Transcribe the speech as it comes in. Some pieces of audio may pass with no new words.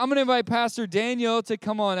I'm going to invite Pastor Daniel to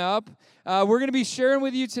come on up. We're going to be sharing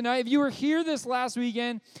with you tonight. If you were here this last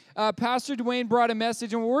weekend, Pastor Dwayne brought a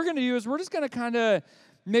message, and what we're going to do is we're just going to kind of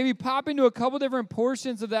maybe pop into a couple different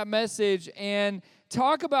portions of that message and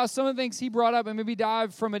talk about some of the things he brought up and maybe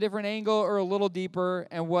dive from a different angle or a little deeper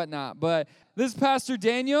and whatnot. But this is Pastor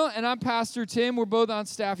Daniel, and I'm Pastor Tim. We're both on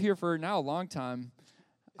staff here for now a long time.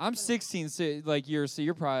 I'm 16 years, so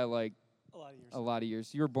you're probably like a lot of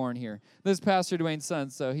years. You were born here. This is Pastor Dwayne's son,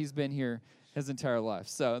 so he's been here his entire life.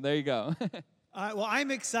 So there you go. Well, I'm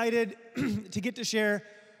excited to get to share.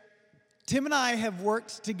 Tim and I have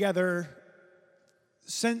worked together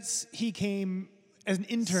since he came as an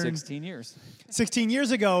intern. 16 years. 16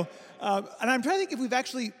 years ago. And I'm trying to think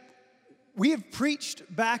if we have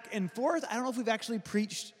preached back and forth. I don't know if we've actually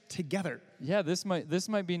preached together. Yeah, this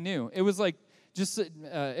might be new. It was like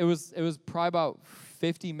it was probably about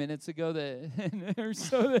 50 minutes ago that or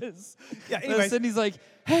so this. Yeah, anyway. Sydney's like,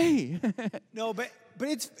 hey. No, but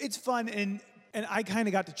it's fun, and I kind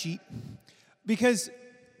of got to cheat because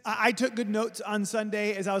I took good notes on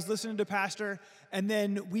Sunday as I was listening to Pastor, and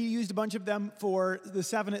then we used a bunch of them for the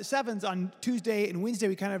 7 at 7s on Tuesday and Wednesday.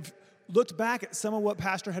 We kind of looked back at some of what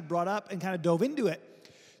Pastor had brought up and kind of dove into it.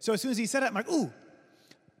 So as soon as he said it, I'm like, ooh,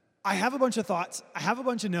 I have a bunch of thoughts. I have a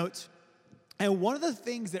bunch of notes. And one of the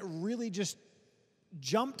things that really just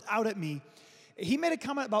jumped out at me, he made a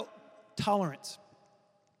comment about tolerance.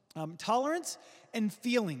 Tolerance and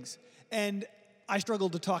feelings. And I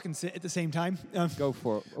struggled to talk and sit at the same time. Go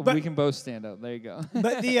for it. We can both stand up. There you go.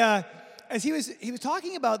 But as he was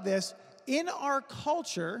talking about this, in our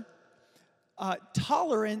culture,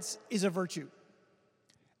 tolerance is a virtue.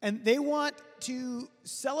 And they want to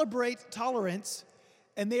celebrate tolerance,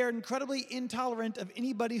 and they are incredibly intolerant of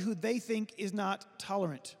anybody who they think is not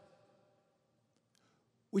tolerant.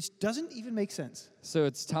 Which doesn't even make sense. So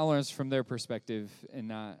it's tolerance from their perspective and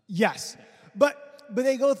not... Yes. But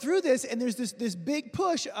they go through this, and there's this big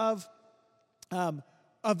push of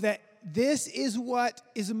that this is what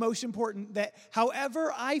is most important, that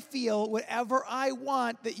however I feel, whatever I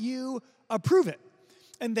want, that you approve it.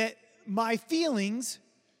 And that my feelings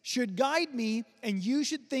should guide me, and you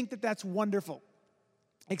should think that that's wonderful.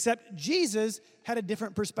 Except Jesus had a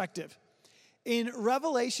different perspective. In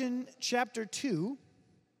Revelation chapter 2,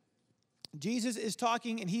 Jesus is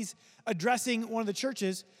talking, and he's addressing one of the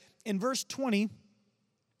churches. In verse 20,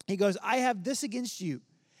 he goes, I have this against you,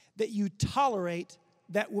 that you tolerate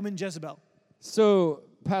that woman Jezebel. So,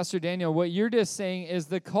 Pastor Daniel, what you're just saying is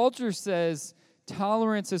the culture says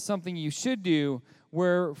tolerance is something you should do,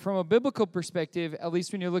 where from a biblical perspective, at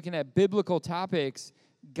least when you're looking at biblical topics,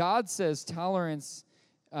 God says tolerance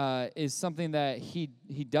is something that he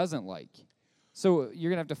doesn't like. So you're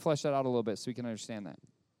going to have to flesh that out a little bit so we can understand that.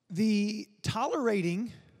 The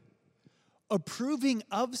tolerating, approving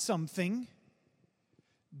of something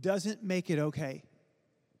doesn't make it okay.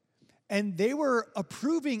 And they were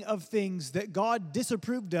approving of things that God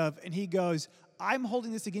disapproved of, and he goes, I'm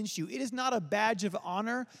holding this against you. It is not a badge of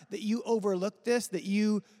honor that you overlook this, that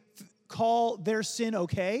you call their sin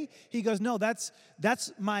okay. He goes, no, that's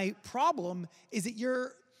my problem, is that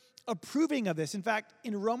you're approving of this. In fact,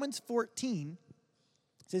 in Romans 14,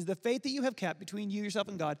 it says, the faith that you have kept between you, yourself,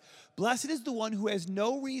 and God, blessed is the one who has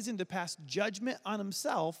no reason to pass judgment on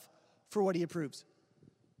himself for what he approves.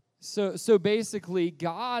 So basically,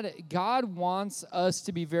 God wants us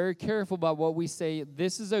to be very careful about what we say,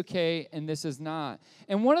 this is okay and this is not.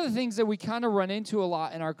 And one of the things that we kind of run into a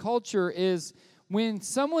lot in our culture is when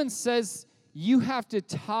someone says you have to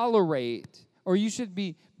tolerate or you should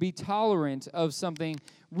be tolerant of something,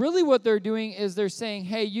 really what they're doing is they're saying,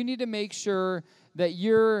 hey, you need to make sure that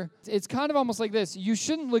it's kind of almost like this. You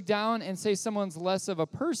shouldn't look down and say someone's less of a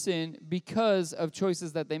person because of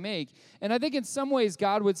choices that they make. And I think in some ways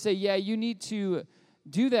God would say, yeah, you need to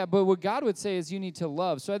do that. But what God would say is you need to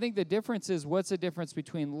love. So I think the difference is, what's the difference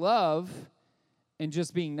between love and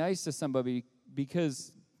just being nice to somebody?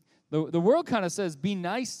 Because the world kind of says be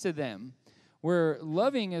nice to them, where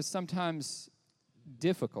loving is sometimes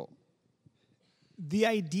difficult. The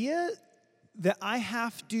idea that I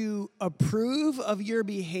have to approve of your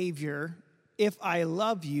behavior if I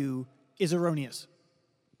love you is erroneous.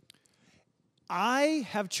 I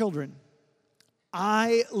have children.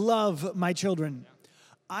 I love my children.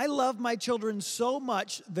 I love my children so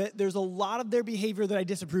much that there's a lot of their behavior that I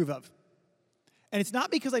disapprove of. And it's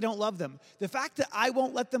not because I don't love them. The fact that I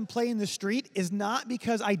won't let them play in the street is not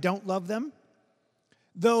because I don't love them,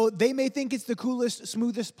 though they may think it's the coolest,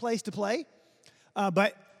 smoothest place to play.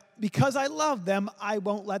 But because I love them, I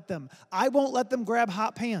won't let them. I won't let them grab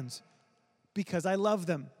hot pans because I love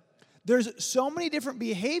them. There's so many different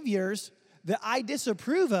behaviors that I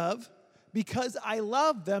disapprove of because I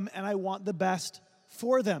love them and I want the best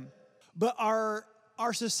for them. But our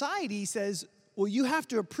society says, well, you have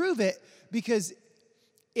to approve it because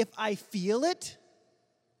if I feel it,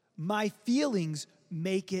 my feelings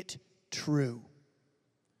make it true.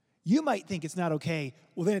 You might think it's not okay.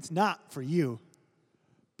 Well, then it's not for you.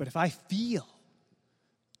 But if I feel,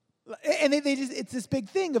 and it's this big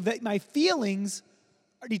thing of that my feelings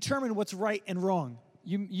are determine what's right and wrong.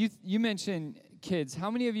 You mentioned kids. How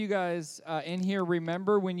many of you guys in here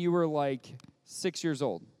remember when you were like 6 years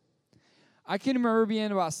old? I can remember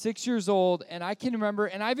being about 6 years old, and I can remember,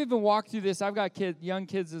 and I've even walked through this. I've got young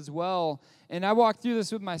kids as well, and I walked through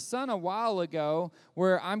this with my son a while ago,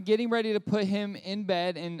 where I'm getting ready to put him in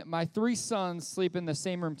bed, and my 3 sons sleep in the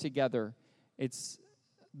same room together. It's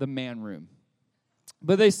the man room.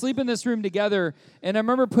 But they sleep in this room together, and I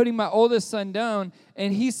remember putting my oldest son down,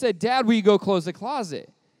 and he said, "Dad, will you go close the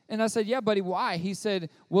closet?" And I said, "Yeah, buddy, why?" He said,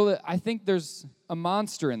 "Well, I think there's a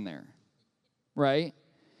monster in there," right?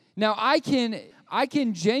 Now, I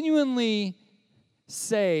can genuinely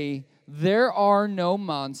say there are no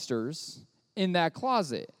monsters in that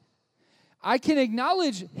closet. I can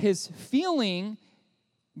acknowledge his feeling,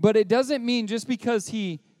 but it doesn't mean just because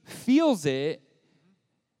he feels it,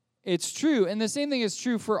 it's true. And the same thing is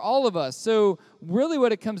true for all of us. So really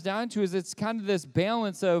what it comes down to is it's kind of this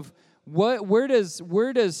balance of where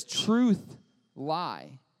does truth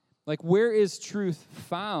lie? Like, where is truth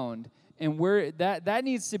found? And where that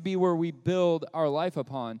needs to be where we build our life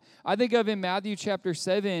upon. I think of in Matthew chapter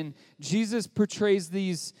 7, Jesus portrays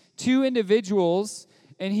these 2 individuals,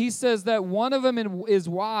 and he says that one of them is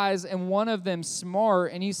wise and one of them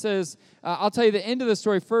smart. And he says, I'll tell you the end of the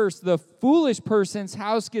story first. The foolish person's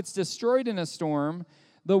house gets destroyed in a storm.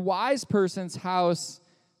 The wise person's house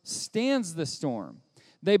stands the storm.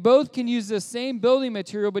 They both can use the same building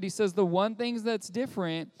material, but he says the one thing that's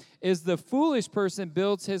different is the foolish person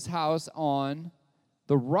builds his house on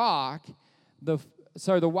the rock. The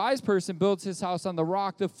wise person builds his house on the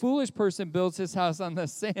rock. The foolish person builds his house on the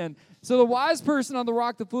sand. So the wise person on the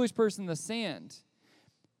rock, the foolish person on the sand.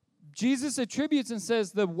 Jesus attributes and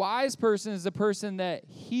says the wise person is the person that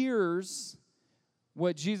hears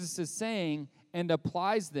what Jesus is saying and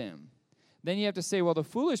applies them. Then you have to say, well, the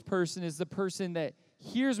foolish person is the person that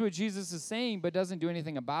hears what Jesus is saying but doesn't do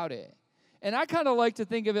anything about it. And I kind of like to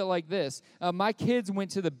think of it like this. My kids went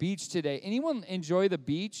to the beach today. Anyone enjoy the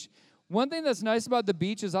beach? One thing that's nice about the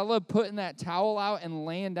beach is I love putting that towel out and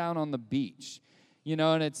laying down on the beach. You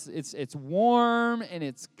know, and it's warm and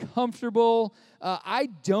it's comfortable. I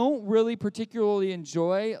don't really particularly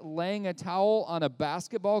enjoy laying a towel on a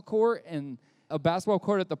basketball court at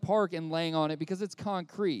the park and laying on it because it's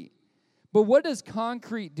concrete. But what does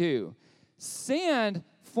concrete do? Sand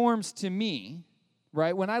forms to me,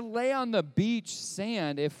 right? When I lay on the beach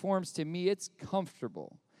sand, it forms to me. It's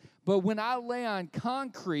comfortable. But when I lay on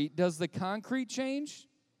concrete, does the concrete change?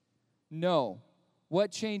 No.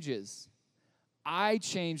 What changes? I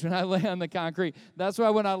change when I lay on the concrete. That's why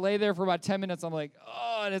when I lay there for about 10 minutes, I'm like,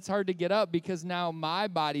 oh, and it's hard to get up because now my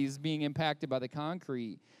body is being impacted by the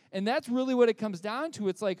concrete. And that's really what it comes down to.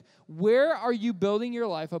 It's like, where are you building your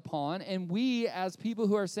life upon? And we, as people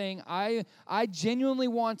who are saying, I genuinely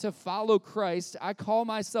want to follow Christ, I call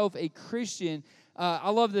myself a Christian. I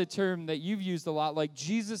love the term that you've used a lot, like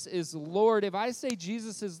Jesus is Lord. If I say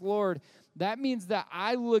Jesus is Lord, that means that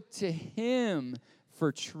I look to him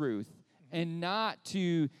for truth and not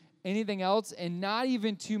to anything else and not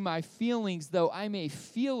even to my feelings. Though I may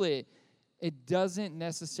feel it, it doesn't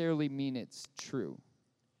necessarily mean it's true.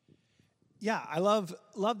 Yeah, I love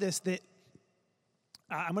this, that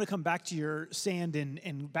I'm going to come back to your sand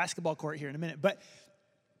and basketball court here in a minute, but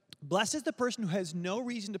blessed is the person who has no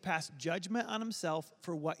reason to pass judgment on himself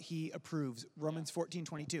for what he approves, Romans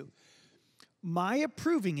 14:22. My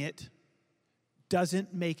approving it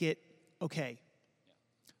doesn't make it okay.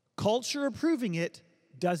 Culture approving it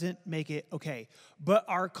doesn't make it okay. But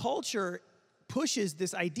our culture pushes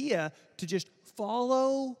this idea to just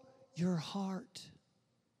follow your heart.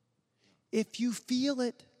 If you feel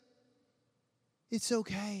it, it's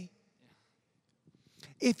okay.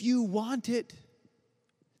 If you want it,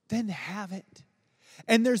 then have it.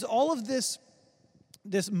 And there's all of this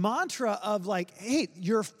mantra of like, hey,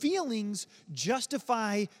 your feelings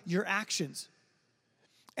justify your actions.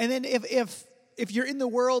 And then if you're in the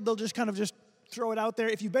world, they'll just kind of just throw it out there.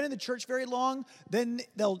 If you've been in the church very long, then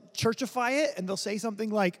they'll churchify it and they'll say something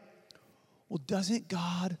like, well, doesn't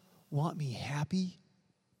God want me happy?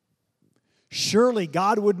 Surely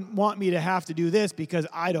God wouldn't want me to have to do this because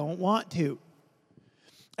I don't want to.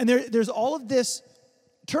 And there's all of this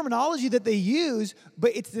terminology that they use,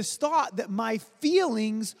 but it's this thought that my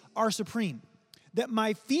feelings are supreme, that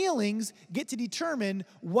my feelings get to determine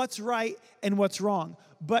what's right and what's wrong.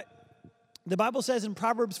 But the Bible says in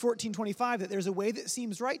Proverbs 14:25 that there's a way that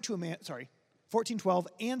seems right to a man. 14:12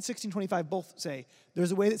 and 16:25 both say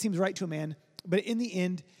there's a way that seems right to a man, but in the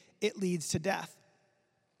end, it leads to death.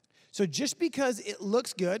 So just because it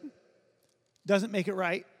looks good doesn't make it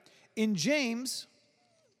right. In James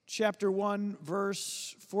chapter 1,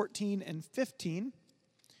 verse 14 and 15,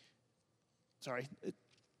 it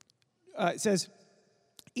says,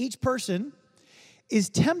 each person is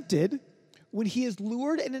tempted when he is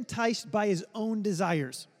lured and enticed by his own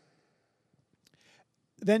desires.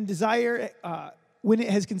 Then desire, when it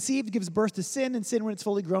has conceived, gives birth to sin, and sin, when it's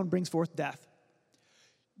fully grown, brings forth death.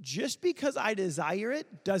 Just because I desire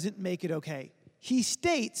it doesn't make it okay. He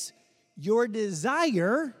states, your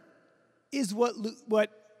desire is what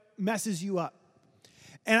messes you up.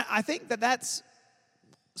 And I think that that's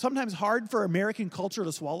sometimes hard for American culture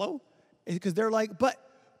to swallow, because they're like, but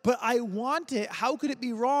I want it. How could it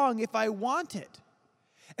be wrong if I want it?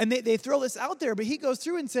 And they throw this out there, but he goes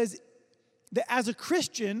through and says that as a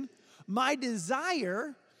Christian, my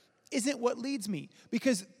desire isn't what leads me.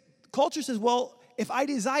 Because culture says, well, if I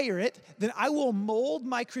desire it, then I will mold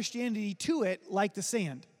my Christianity to it like the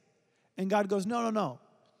sand. And God goes, no.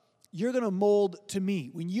 You're going to mold to me.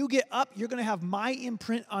 When you get up, you're going to have my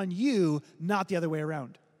imprint on you, not the other way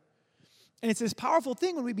around. And it's this powerful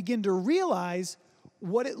thing when we begin to realize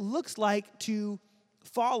what it looks like to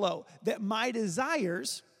follow, that my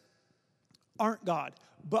desires aren't God.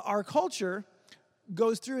 But our culture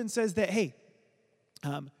goes through and says that, hey,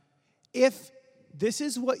 if this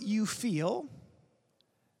is what you feel,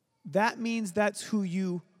 that means that's who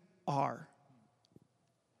you are.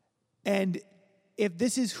 And if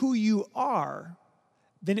this is who you are,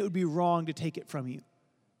 then it would be wrong to take it from you.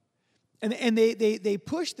 And they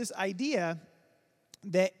push this idea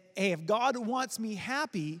that, hey, if God wants me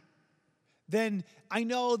happy, then I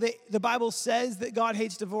know that the Bible says that God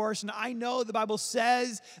hates divorce, and I know the Bible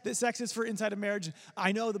says that sex is for inside of marriage.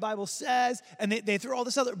 I know the Bible says, and they throw all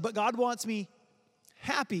this other, but God wants me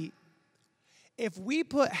happy. If we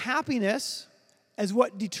put happiness as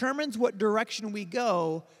what determines what direction we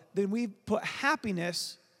go, then we put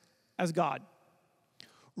happiness as God.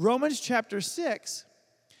 Romans chapter 6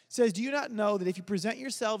 says, do you not know that if you present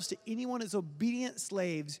yourselves to anyone as obedient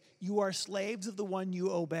slaves, you are slaves of the one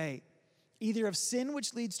you obey, either of sin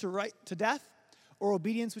which leads to death, or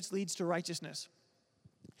obedience which leads to righteousness.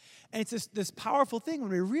 And it's this powerful thing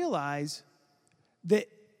when we realize that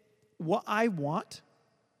what I want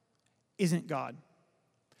isn't God.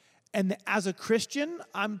 And as a Christian,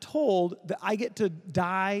 I'm told that I get to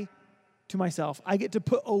die to myself. I get to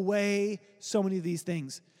put away so many of these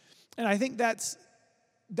things. And I think that's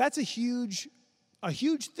a huge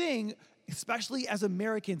thing, especially as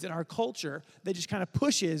Americans in our culture, that just kind of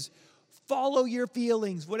pushes, follow your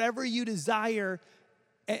feelings, whatever you desire.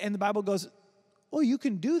 And the Bible goes, oh, you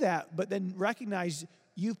can do that, but then recognize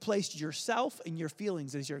you've placed yourself and your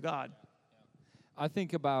feelings as your God. I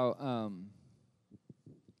think about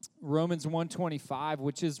Romans 1:25,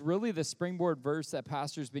 which is really the springboard verse that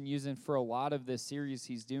Pastor's been using for a lot of this series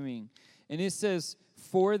he's doing. And it says,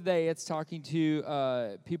 it's talking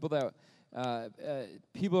to people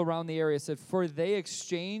around the area, said, for they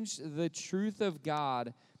exchanged the truth of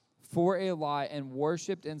God for a lie and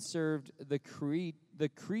worshipped and served the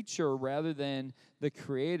creature rather than the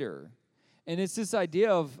Creator. And it's this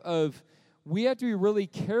idea of we have to be really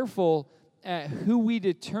careful at who we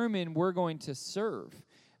determine we're going to serve.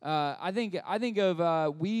 I think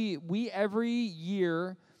of we every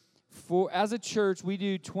year as a church we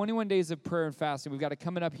do 21 days of prayer and fasting. We've got it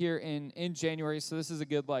coming up here in January, so this is a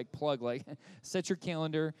good plug. Set your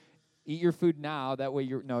calendar, eat your food now. That way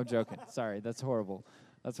you're no joking. Sorry, that's horrible.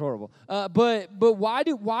 That's horrible. But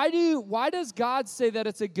why does God say that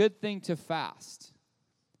it's a good thing to fast?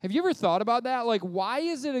 Have you ever thought about that? Why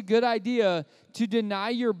is it a good idea to deny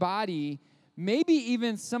your body? Maybe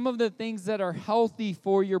even some of the things that are healthy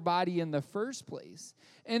for your body in the first place.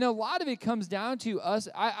 And a lot of it comes down to us.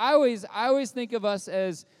 I always think of us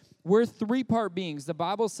as we're three-part beings. The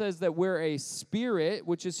Bible says that we're a spirit,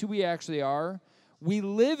 which is who we actually are. We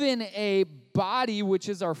live in a body, which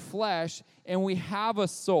is our flesh, and we have a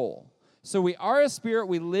soul. So we are a spirit.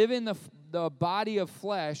 We live in the body of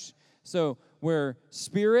flesh. So we're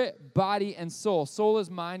spirit, body, and soul. Soul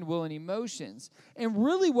is mind, will, and emotions. And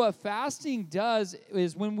really what fasting does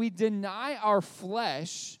is when we deny our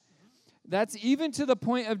flesh, that's even to the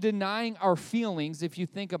point of denying our feelings, if you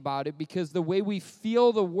think about it, because the way we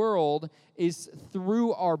feel the world is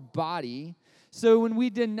through our body. So when we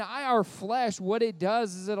deny our flesh, what it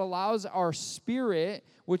does is it allows our spirit,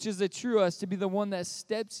 which is the true us, to be the one that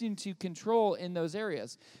steps into control in those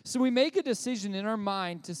areas. So we make a decision in our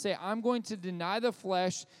mind to say, I'm going to deny the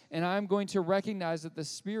flesh, and I'm going to recognize that the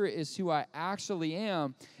spirit is who I actually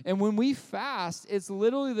am. And when we fast, it's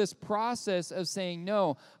literally this process of saying,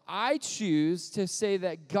 no, I choose to say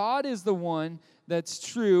that God is the one that's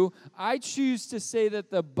true. I choose to say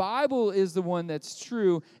that the Bible is the one that's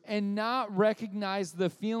true and not recognize the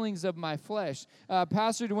feelings of my flesh.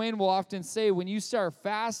 Pastor Dwayne will often say, when you start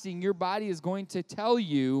fasting, your body is going to tell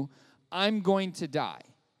you, I'm going to die.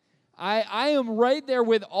 I am right there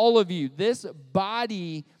with all of you. This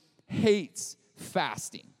body hates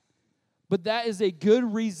fasting. But that is a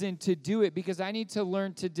good reason to do it, because I need to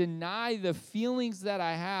learn to deny the feelings that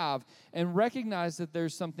I have and recognize that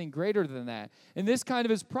there's something greater than that. And this kind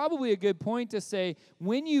of is probably a good point to say,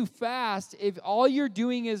 when you fast, if all you're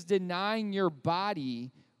doing is denying your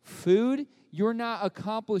body food, you're not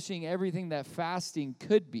accomplishing everything that fasting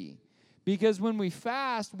could be. Because when we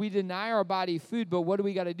fast, we deny our body food, but what do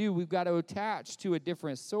we got to do? We've got to attach to a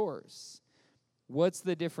different source. What's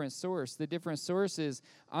the different source? The different source is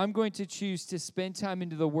I'm going to choose to spend time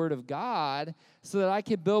into the Word of God so that I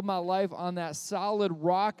can build my life on that solid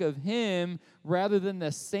rock of Him rather than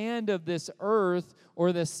the sand of this earth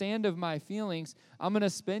or the sand of my feelings. I'm going to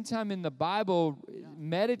spend time in the Bible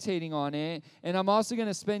meditating on it, and I'm also going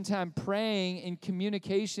to spend time praying in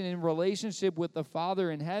communication and relationship with the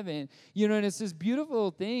Father in heaven. You know, and it's this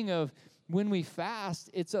beautiful thing of when we fast,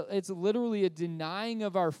 it's literally a denying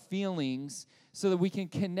of our feelings so that we can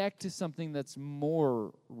connect to something that's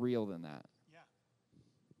more real than that. Yeah.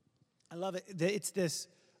 I love it. It's this,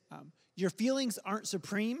 your feelings aren't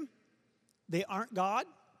supreme. They aren't God.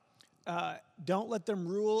 Don't let them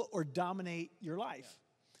rule or dominate your life.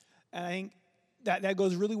 And I think that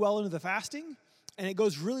goes really well into the fasting, and it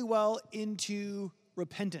goes really well into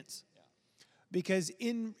repentance. Yeah. Because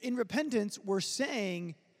in repentance, we're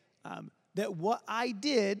saying that what I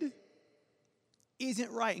did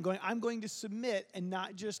isn't right, and I'm going to submit and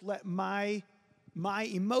not just let my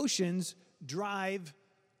emotions drive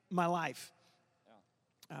my life.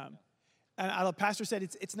 Yeah. And the pastor said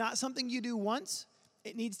it's not something you do once.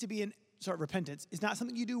 It needs to be repentance. It's not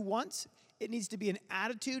something you do once. It needs to be an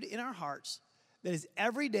attitude in our hearts that is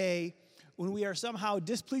every day when we are somehow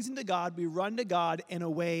displeasing to God, we run to God and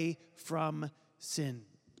away from sin.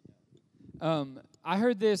 I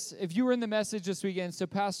heard this, if you were in the message this weekend, so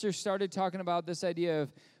Pastor started talking about this idea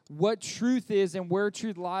of what truth is and where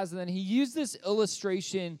truth lies, and then he used this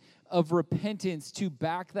illustration of repentance to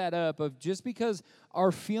back that up, of just because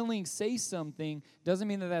our feelings say something doesn't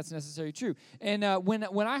mean that that's necessarily true. And when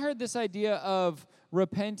I heard this idea of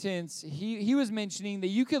repentance, he was mentioning that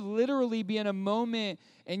you could literally be in a moment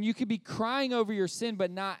and you could be crying over your sin but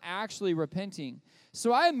not actually repenting.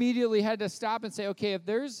 So I immediately had to stop and say, okay, if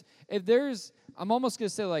there's I'm almost going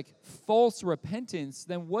to say like false repentance,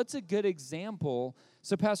 then what's a good example?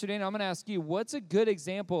 So Pastor Dana, I'm going to ask you, what's a good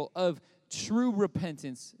example of true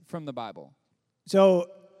repentance from the Bible? So,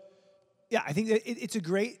 yeah, I think that it's a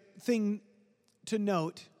great thing to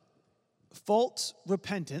note, false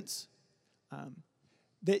repentance,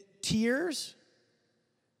 that tears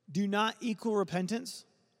do not equal repentance.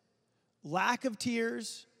 Lack of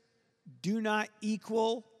tears do not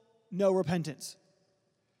equal no repentance.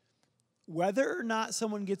 Whether or not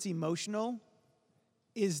someone gets emotional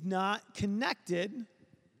is not connected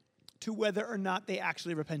to whether or not they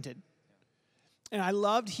actually repented. And I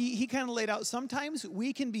loved, he kind of laid out, sometimes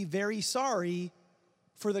we can be very sorry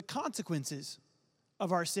for the consequences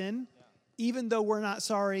of our sin, even though we're not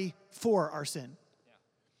sorry for our sin.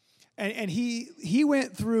 Yeah. And he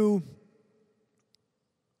went through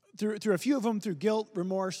a few of them, through guilt,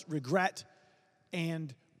 remorse, regret,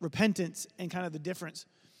 and repentance, and kind of the difference.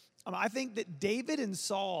 I think that David and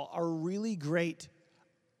Saul are really great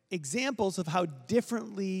examples of how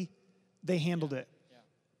differently they handled it.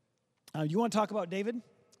 Yeah. You want to talk about David?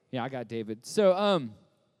 Yeah, I got David. So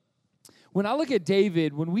when I look at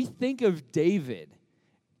David, when we think of David,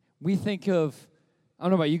 we think of, I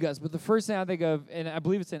don't know about you guys, but the first thing I think of, and I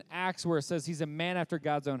believe it's in Acts where it says he's a man after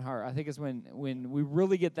God's own heart. I think it's when we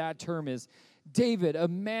really get that term is David, a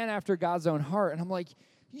man after God's own heart. And I'm like,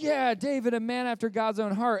 yeah, David, a man after God's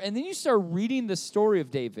own heart. And then you start reading the story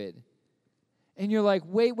of David, and you're like,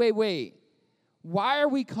 wait. Why are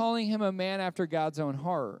we calling him a man after God's own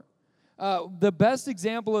heart? The best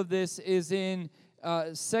example of this is in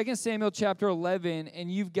 2 Samuel chapter 11, and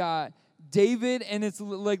you've got David, and it's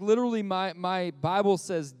like literally my Bible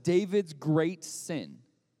says David's great sin.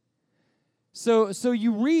 So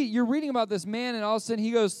you're reading about this man, and all of a sudden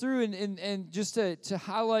he goes through, and just to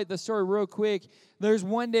highlight the story real quick, there's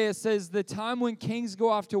one day it says, the time when kings go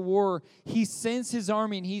off to war, he sends his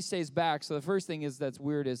army and he stays back. So the first thing that's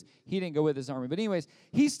weird is he didn't go with his army. But anyways,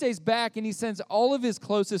 he stays back and he sends all of his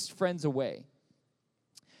closest friends away.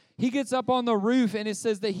 He gets up on the roof, and it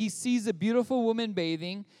says that he sees a beautiful woman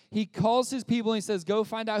bathing. He calls his people, and he says, go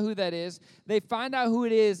find out who that is. They find out who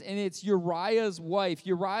it is, and it's Uriah's wife.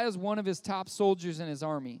 Uriah's one of his top soldiers in his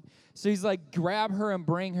army. So he's like, grab her and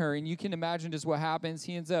bring her, and you can imagine just what happens.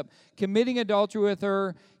 He ends up committing adultery with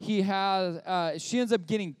her. She ends up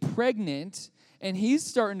getting pregnant, and he's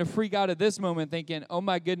starting to freak out at this moment, thinking, oh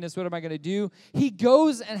my goodness, what am I going to do? He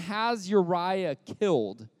goes and has Uriah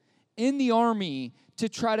killed in the army to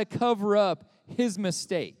try to cover up his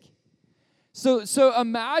mistake. So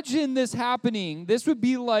imagine this happening. This would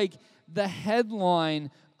be like the headline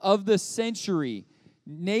of the century.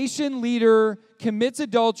 Nation leader commits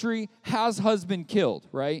adultery, has husband killed,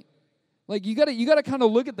 right? Like you got to kind of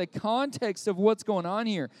look at the context of what's going on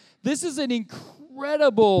here. This is an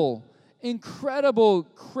incredible,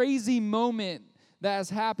 crazy moment that has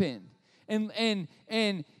happened.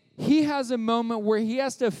 And he has a moment where he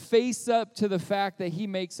has to face up to the fact that he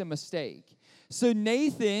makes a mistake. So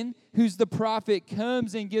Nathan, who's the prophet,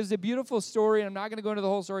 comes and gives a beautiful story, and I'm not going to go into the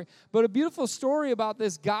whole story, but a beautiful story about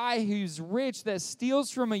this guy who's rich that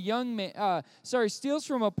steals from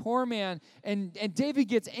a poor man, and David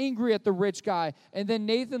gets angry at the rich guy, and then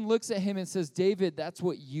Nathan looks at him and says, David, that's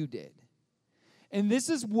what you did. And this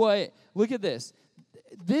is look at this.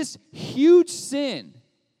 This huge sin.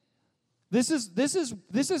 This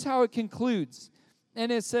is how it concludes.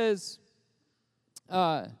 And it says,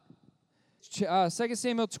 2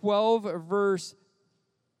 Samuel 12, verse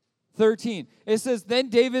 13. It says, then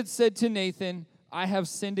David said to Nathan, I have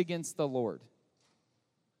sinned against the Lord.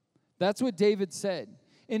 That's what David said.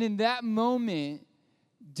 And in that moment,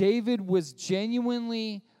 David was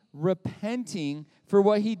genuinely repenting for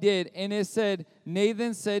what he did. And it said,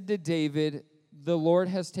 Nathan said to David, the Lord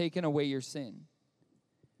has taken away your sin.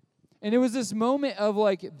 And it was this moment of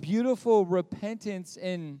like beautiful repentance.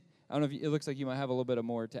 And I don't know if it looks like you might have a little bit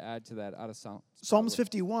more to add to that out of Psalms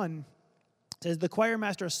 51 says, the choir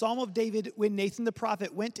master, a psalm of David when Nathan the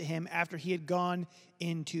prophet went to him after he had gone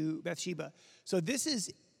into Bathsheba. So this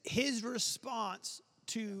is his response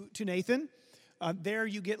to Nathan. There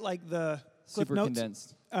you get like the cliff super notes.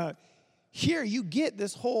 Condensed. Here you get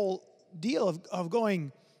this whole deal of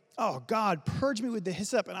going, oh, God, purge me with the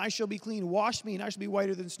hyssop, and I shall be clean. Wash me, and I shall be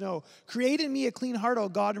whiter than snow. Create in me a clean heart, O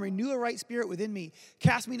God, and renew a right spirit within me.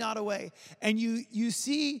 Cast me not away. And you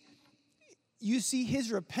see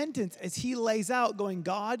his repentance as he lays out, going,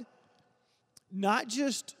 God, not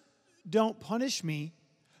just don't punish me,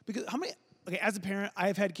 because as a parent, I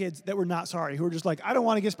have had kids that were not sorry, who were just like, I don't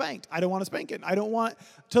want to get spanked. I don't want to spank it. I don't want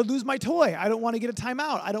to lose my toy. I don't want to get a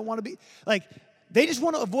timeout. I don't want to be, like, they just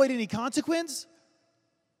want to avoid any consequence.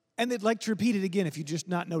 And they'd like to repeat it again if you just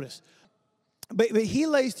not notice. But he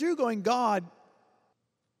lays through going, God,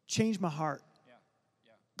 change my heart. Yeah.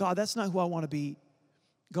 God, that's not who I want to be.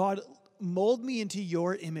 God, mold me into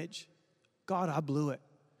your image. God, I blew it.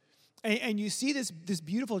 And you see this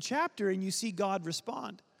beautiful chapter, and you see God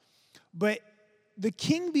respond. But the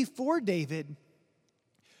king before David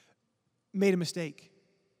made a mistake.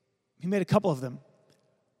 He made a couple of them.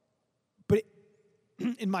 But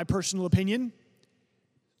in my personal opinion,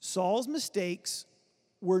 Saul's mistakes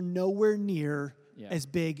were nowhere near as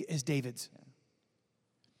big as David's. Yeah.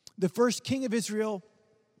 The first king of Israel,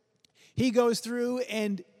 he goes through,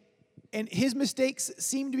 and his mistakes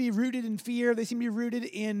seem to be rooted in fear. They seem to be rooted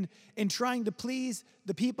in trying to please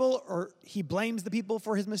the people, or he blames the people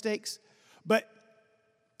for his mistakes. But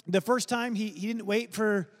the first time, he didn't wait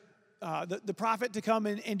for the prophet to come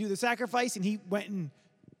and do the sacrifice, and he went and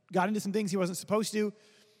got into some things he wasn't supposed to.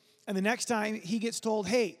 And the next time, he gets told,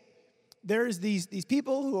 hey, there's these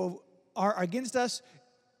people who are against us.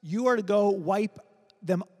 You are to go wipe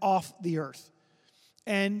them off the earth.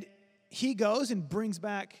 And he goes and brings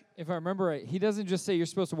back... If I remember right, he doesn't just say you're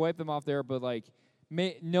supposed to wipe them off there, but like,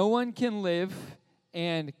 no one can live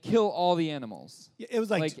and kill all the animals. It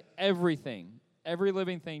was like everything. Every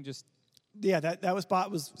living thing just... Yeah, that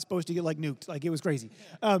spot was supposed to get like nuked. Like, it was crazy.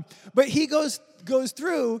 But he goes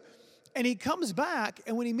through... And he comes back,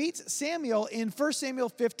 and when he meets Samuel in 1 Samuel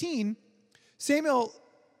 15, Samuel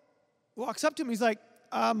walks up to him, and he's like,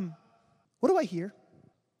 what do I hear?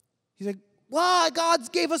 He's like, wow,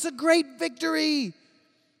 God gave us a great victory.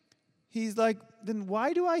 He's like, then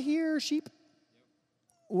why do I hear sheep?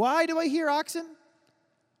 Why do I hear oxen?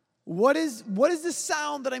 What is the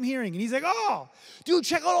sound that I'm hearing? And he's like, oh, dude,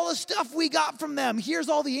 check out all the stuff we got from them. Here's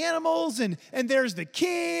all the animals, and there's the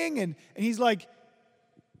king. And he's like,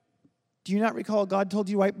 do you not recall God told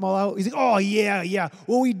you to wipe them all out? He's like, oh, yeah.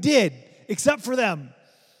 Well, we did, except for them.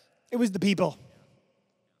 It was the people.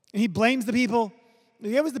 And he blames the people.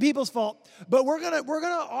 It was the people's fault. But we're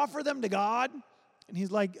gonna offer them to God. And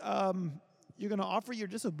he's like, you're going to offer your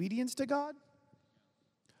disobedience to God?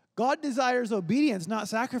 God desires obedience, not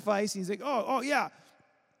sacrifice. He's like, oh yeah.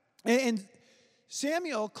 And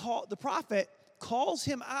Samuel, the prophet, calls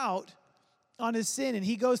him out on his sin. And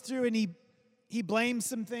he goes through and he blames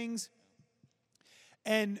some things.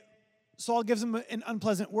 And Saul gives him an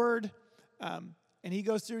unpleasant word. And he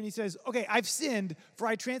goes through and he says, okay, I've sinned, for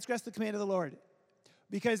I transgressed the command of the Lord,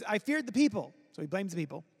 because I feared the people. So he blames the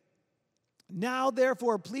people. Now,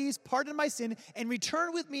 therefore, please pardon my sin and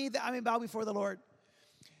return with me that I may bow before the Lord.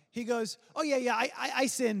 He goes, oh, yeah, I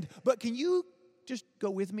sinned, but can you just go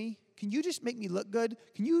with me? Can you just make me look good?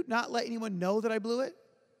 Can you not let anyone know that I blew it?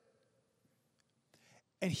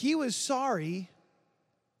 And he was sorry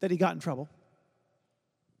that he got in trouble.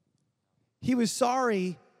 He was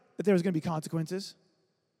sorry that there was going to be consequences,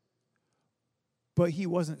 but he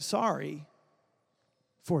wasn't sorry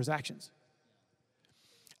for his actions.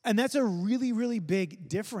 And that's a really, really big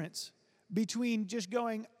difference between just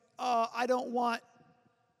going, I don't want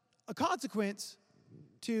a consequence,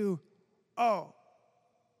 to, I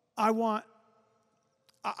don't want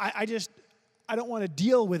to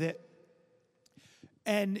deal with it.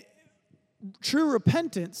 And true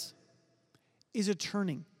repentance is a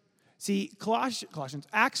turning. See, Colossians,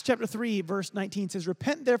 Acts chapter 3, verse 19 says,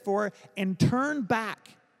 repent therefore and turn back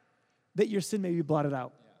that your sin may be blotted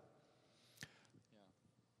out.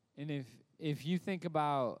 Yeah. And if you think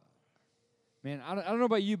about, man, I don't know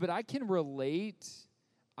about you, but I can relate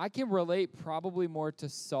probably more to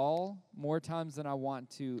Saul more times than I want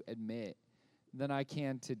to admit than I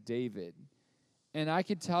can to David. And I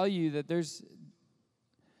could tell you that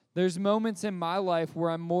there's moments in my life where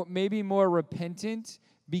I'm maybe more repentant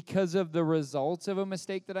because of the results of a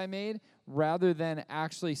mistake that I made rather than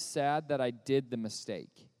actually sad that I did the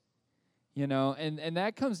mistake. You know, and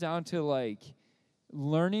that comes down to like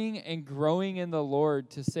learning and growing in the Lord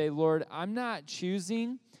to say, Lord, I'm not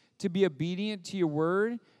choosing to be obedient to your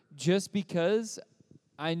word just because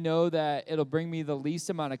I know that it'll bring me the least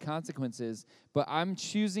amount of consequences, but I'm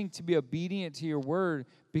choosing to be obedient to your word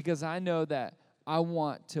because I know that I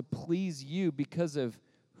want to please you because of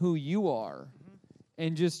who you are.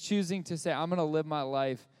 And just choosing to say, I'm going to live my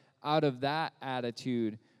life out of that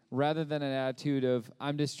attitude rather than an attitude of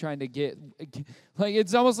I'm just trying to get, like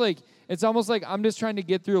it's almost like I'm just trying to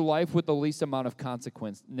get through life with the least amount of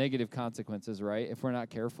negative consequences, right? If we're not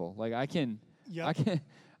careful. Like I can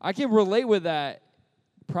relate with that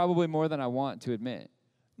probably more than I want to admit.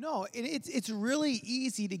 No, it's really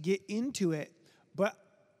easy to get into it, but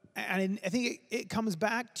I think it comes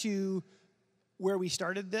back to where we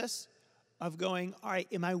started this, of going, all right,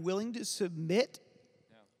 am I willing to submit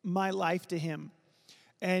my life to him?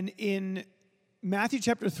 And in Matthew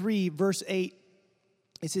chapter 3, verse 8,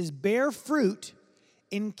 it says, bear fruit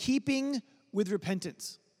in keeping with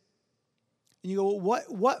repentance. And you go, well,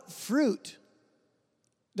 what fruit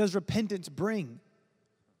does repentance bring?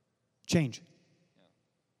 Change.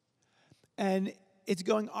 And it's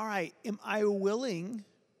going, all right, am I willing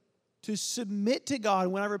to submit to God?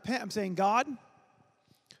 When I repent, I'm saying, God,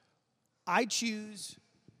 I choose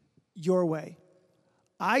your way.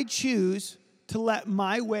 I choose to let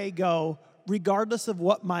my way go regardless of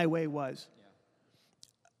what my way was. Yeah.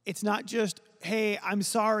 It's not just, hey, I'm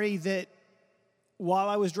sorry that while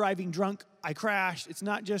I was driving drunk, I crashed. It's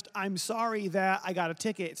not just, I'm sorry that I got a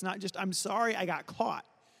ticket. It's not just, I'm sorry I got caught.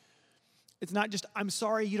 It's not just, I'm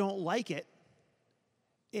sorry you don't like it.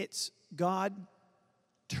 It's, God,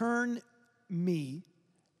 turn me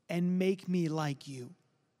and make me like you.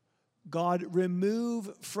 God, remove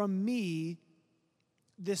from me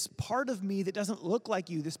this part of me that doesn't look like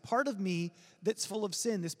you, this part of me that's full of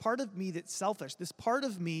sin, this part of me that's selfish, this part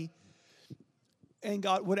of me, and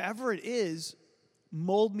God, whatever it is,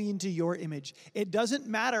 mold me into your image. It doesn't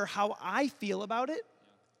matter how I feel about it,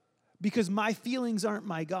 because my feelings aren't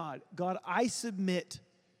my God. God, I submit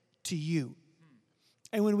to you.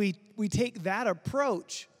 And when we take that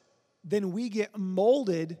approach, then we get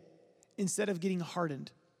molded instead of getting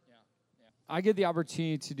hardened. I get the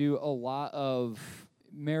opportunity to do a lot of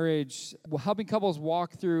marriage, helping couples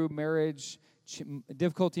walk through marriage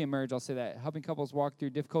difficulty in marriage, I'll say that, helping couples walk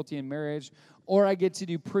through difficulty in marriage, or I get to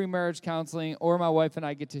do pre-marriage counseling, or my wife and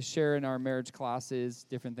I get to share in our marriage classes,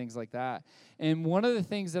 different things like that. And one of the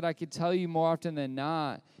things that I could tell you more often than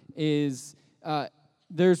not is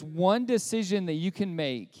there's one decision that you can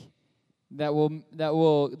make that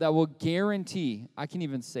will guarantee, I can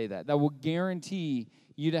even say that will guarantee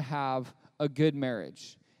you to have a good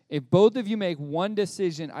marriage. If both of you make one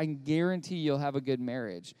decision, I can guarantee you'll have a good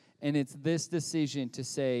marriage. And it's this decision to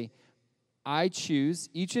say, I choose,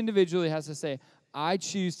 each individually has to say, I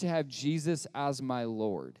choose to have Jesus as my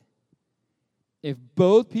Lord. If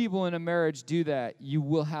both people in a marriage do that, you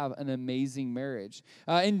will have an amazing marriage.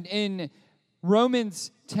 In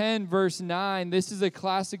Romans 10, verse 9, this is a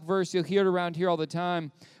classic verse. You'll hear it around here all the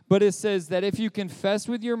time. But it says that if you confess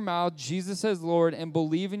with your mouth Jesus as Lord and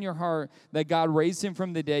believe in your heart that God raised him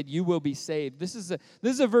from the dead, you will be saved. This is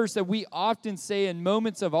a verse that we often say in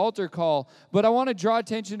moments of altar call, but I want to draw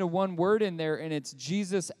attention to one word in there, and it's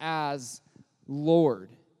Jesus as Lord.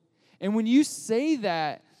 And when you say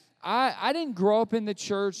that, I didn't grow up in the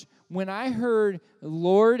church. When I heard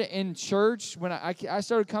Lord in church, when I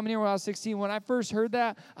started coming here when I was 16, when I first heard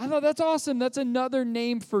that, I thought, that's awesome. That's another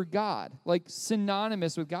name for God, like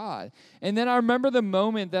synonymous with God. And then I remember the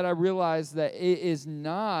moment that I realized that it is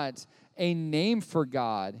not a name for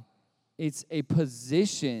God. It's a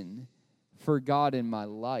position for God in my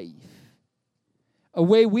life. A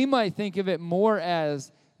way we might think of it more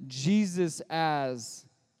as Jesus as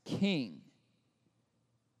King.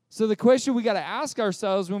 So the question we got to ask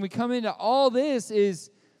ourselves when we come into all this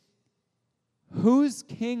is, who's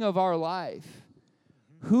king of our life?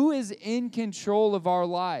 Who is in control of our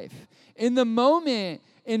life? In the moment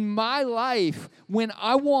in my life when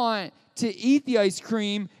I want to eat the ice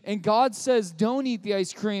cream and God says don't eat the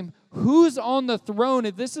ice cream, who's on the throne?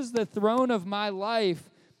 If this is the throne of my life,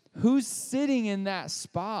 who's sitting in that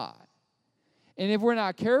spot? And if we're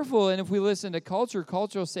not careful and if we listen to culture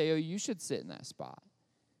will say, oh, you should sit in that spot.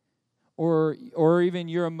 Or even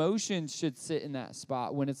your emotions should sit in that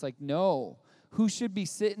spot, when it's like, no, who should be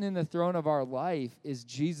sitting in the throne of our life is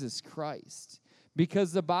Jesus Christ.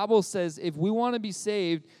 Because the Bible says if we want to be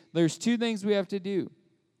saved, there's two things we have to do.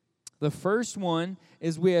 The first one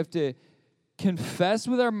is we have to confess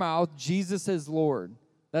with our mouth Jesus as Lord.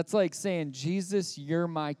 That's like saying, Jesus, you're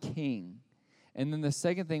my King. And then the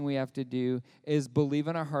second thing we have to do is believe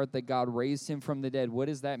in our heart that God raised him from the dead. What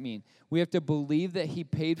does that mean? We have to believe that he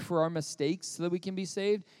paid for our mistakes so that we can be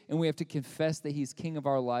saved, and we have to confess that he's king of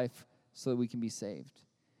our life so that we can be saved.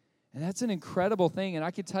 And that's an incredible thing, and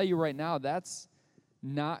I can tell you right now, that's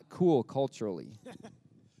not cool culturally.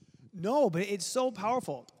 No, but it's so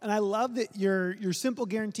powerful. And I love that your simple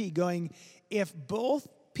guarantee going, if both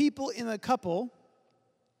people in a couple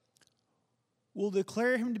will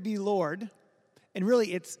declare him to be Lord, and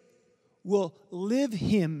really it's will live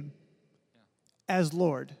him as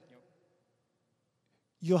Lord,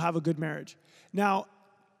 you'll have a good marriage. Now,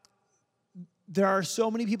 there are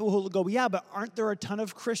so many people who will go, yeah, but aren't there a ton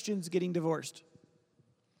of Christians getting divorced?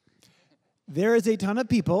 There is a ton of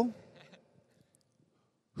people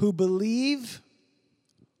who believe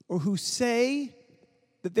or who say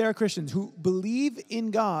that they are Christians, who believe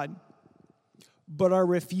in God, but are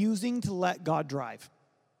refusing to let God drive.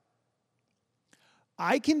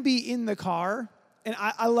 I can be in the car, and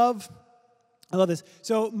I love this.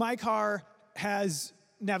 So my car has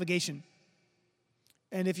navigation.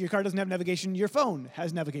 And if your car doesn't have navigation, your phone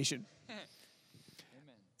has navigation.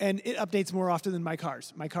 And it updates more often than my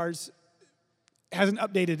car's. My car's hasn't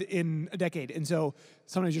updated in a decade. And so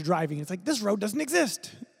sometimes you're driving, and it's like, this road doesn't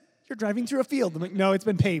exist. You're driving through a field. I'm like, no, it's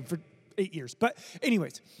been paved for 8 years. But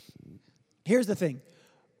anyways, here's the thing.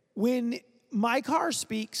 When my car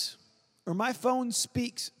speaks, or my phone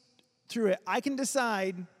speaks through it, I can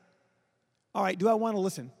decide, all right, do I want to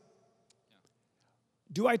listen?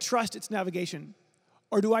 Do I trust its navigation?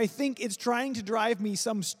 Or do I think it's trying to drive me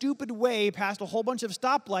some stupid way past a whole bunch of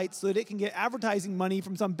stoplights so that it can get advertising money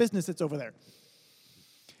from some business that's over there?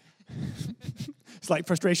 Slight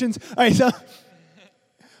frustrations. All right,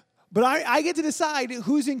 but I get to decide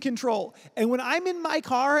who's in control. And when I'm in my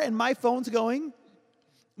car and my phone's going,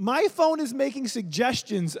 my phone is making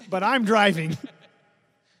suggestions, but I'm driving.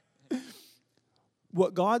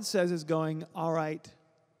 What God says is going, all right,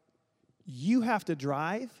 you have to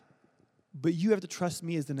drive, but you have to trust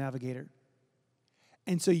me as the navigator.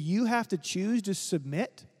 And so you have to choose to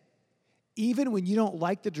submit, even when you don't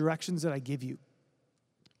like the directions that I give you.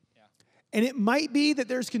 Yeah. And it might be that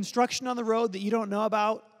there's construction on the road that you don't know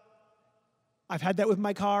about. I've had that with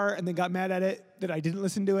my car and then got mad at it that I didn't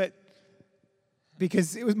listen to it,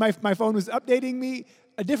 because it was my phone was updating me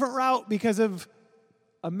a different route because of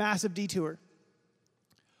a massive detour.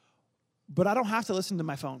 But I don't have to listen to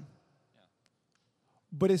my phone.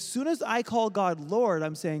 But as soon as I call God Lord,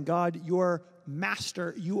 I'm saying, God, you're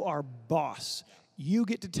master, you are boss. You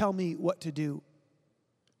get to tell me what to do.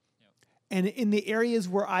 And in the areas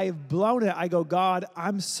where I have blown it, I go, God,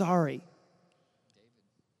 I'm sorry.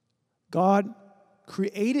 God,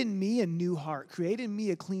 create in me a new heart. Create in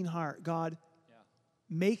me a clean heart. God,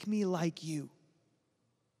 make me like you.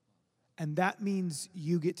 And that means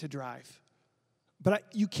you get to drive. But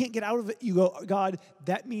you can't get out of it. You go, God,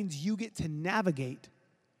 that means you get to navigate.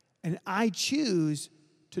 And I choose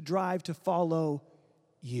to drive to follow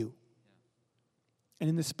you. And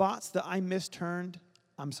in the spots that I misturned,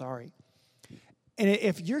 I'm sorry. And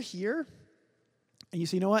if you're here and you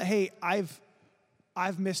say, you know what, hey,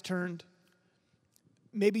 I've misturned.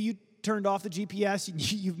 Maybe you turned off the GPS.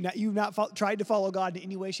 You've not tried to follow God in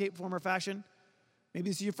any way, shape, form, or fashion. Maybe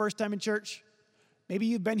this is your first time in church. Maybe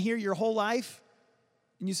you've been here your whole life.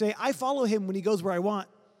 And you say, I follow him when he goes where I want.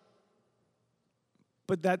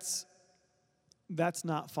 But that's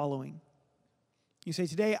not following. You say,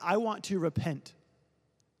 today I want to repent.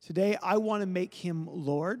 Today I want to make him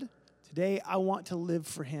Lord. Today I want to live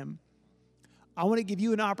for him. I want to give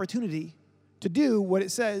you an opportunity to do what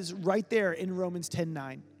it says right there in Romans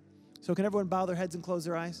 10:9. So can everyone bow their heads and close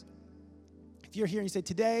their eyes? If you're here and you say,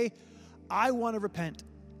 today I want to repent.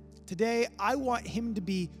 Today I want him to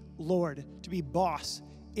be Lord, to be boss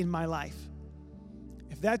in my life.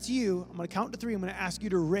 If that's you, I'm going to count to 3. I'm going to ask you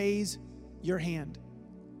to raise your hand.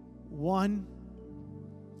 1.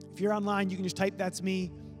 If you're online, you can just type that's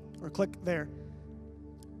me or click there.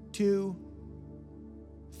 2,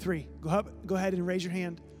 3. Go ahead and raise your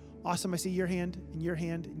hand. Awesome. I see your hand and your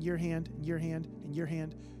hand and your hand and your hand and your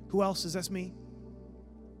hand. Who else is that's me?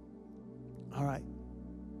 All right.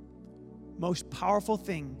 Most powerful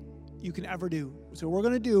thing you can ever do. So we're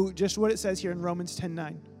going to do just what it says here in Romans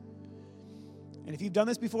 10:9. And if you've done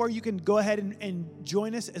this before, you can go ahead and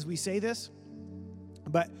join us as we say this.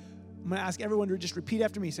 But I'm going to ask everyone to just repeat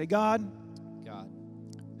after me. Say, God,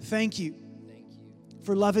 thank you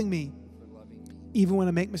for loving me, even when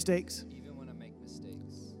I make mistakes.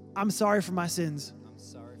 I'm sorry for my sins.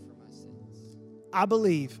 I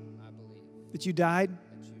believe that you died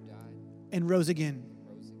and rose again.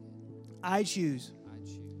 I choose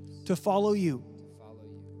to follow you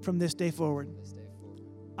from this day forward.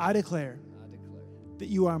 I declare that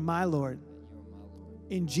you are my Lord.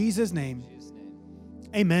 In Jesus' name,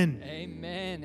 amen. Amen.